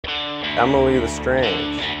Emily the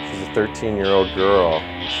Strange. She's a 13-year-old girl.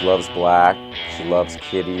 She loves black, she loves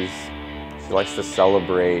kitties, she likes to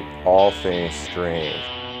celebrate all things strange.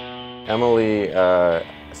 Emily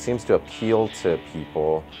seems to appeal to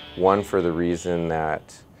people, one for the reason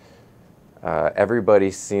that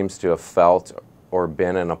everybody seems to have felt or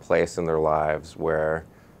been in a place in their lives where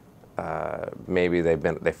maybe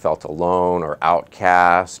they felt alone or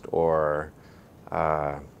outcast or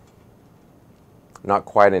not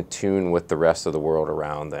quite in tune with the rest of the world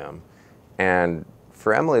around them. And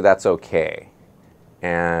for Emily, that's okay.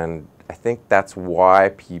 And I think that's why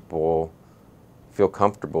people feel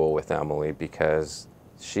comfortable with Emily, because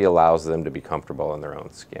she allows them to be comfortable in their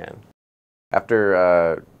own skin.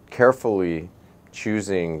 After carefully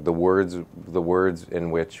choosing the words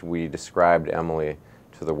in which we described Emily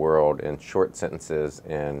to the world in short sentences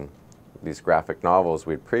in these graphic novels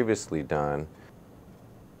we'd previously done,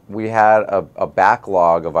 we had a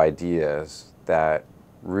backlog of ideas that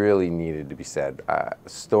really needed to be said.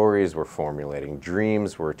 Stories were formulating,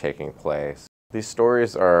 dreams were taking place. These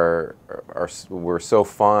stories were so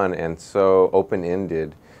fun and so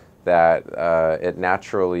open-ended that it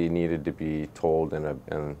naturally needed to be told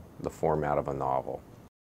in the format of a novel.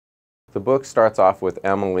 The book starts off with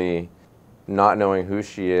Emily not knowing who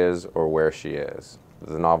she is or where she is.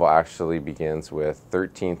 The novel actually begins with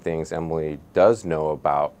 13 things Emily does know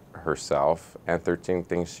about herself and 13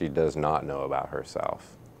 things she does not know about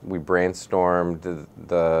herself. We brainstormed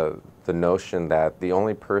the notion that the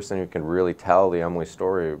only person who can really tell the Emily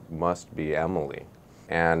story must be Emily.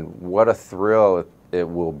 And what a thrill it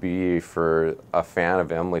will be for a fan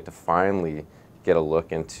of Emily to finally get a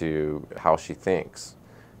look into how she thinks,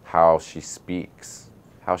 how she speaks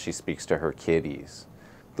to her kitties.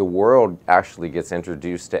 The world actually gets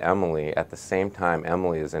introduced to Emily at the same time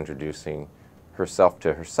Emily is introducing herself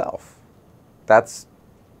to herself. That's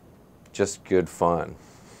just good fun.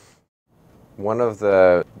 One of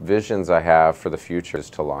the visions I have for the future is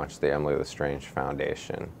to launch the Emily the Strange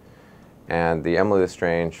Foundation. And the Emily the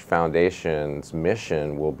Strange Foundation's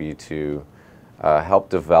mission will be to help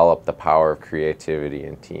develop the power of creativity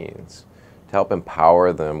in teens, to help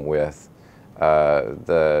empower them with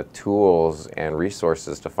the tools and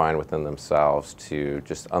resources to find within themselves to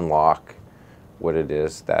just unlock what it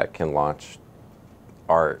is that can launch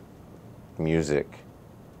art, music,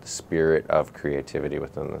 the spirit of creativity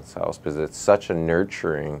within themselves, because it's such a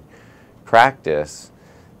nurturing practice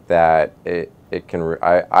that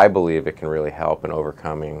I believe it can really help in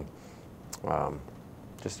overcoming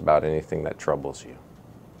just about anything that troubles you.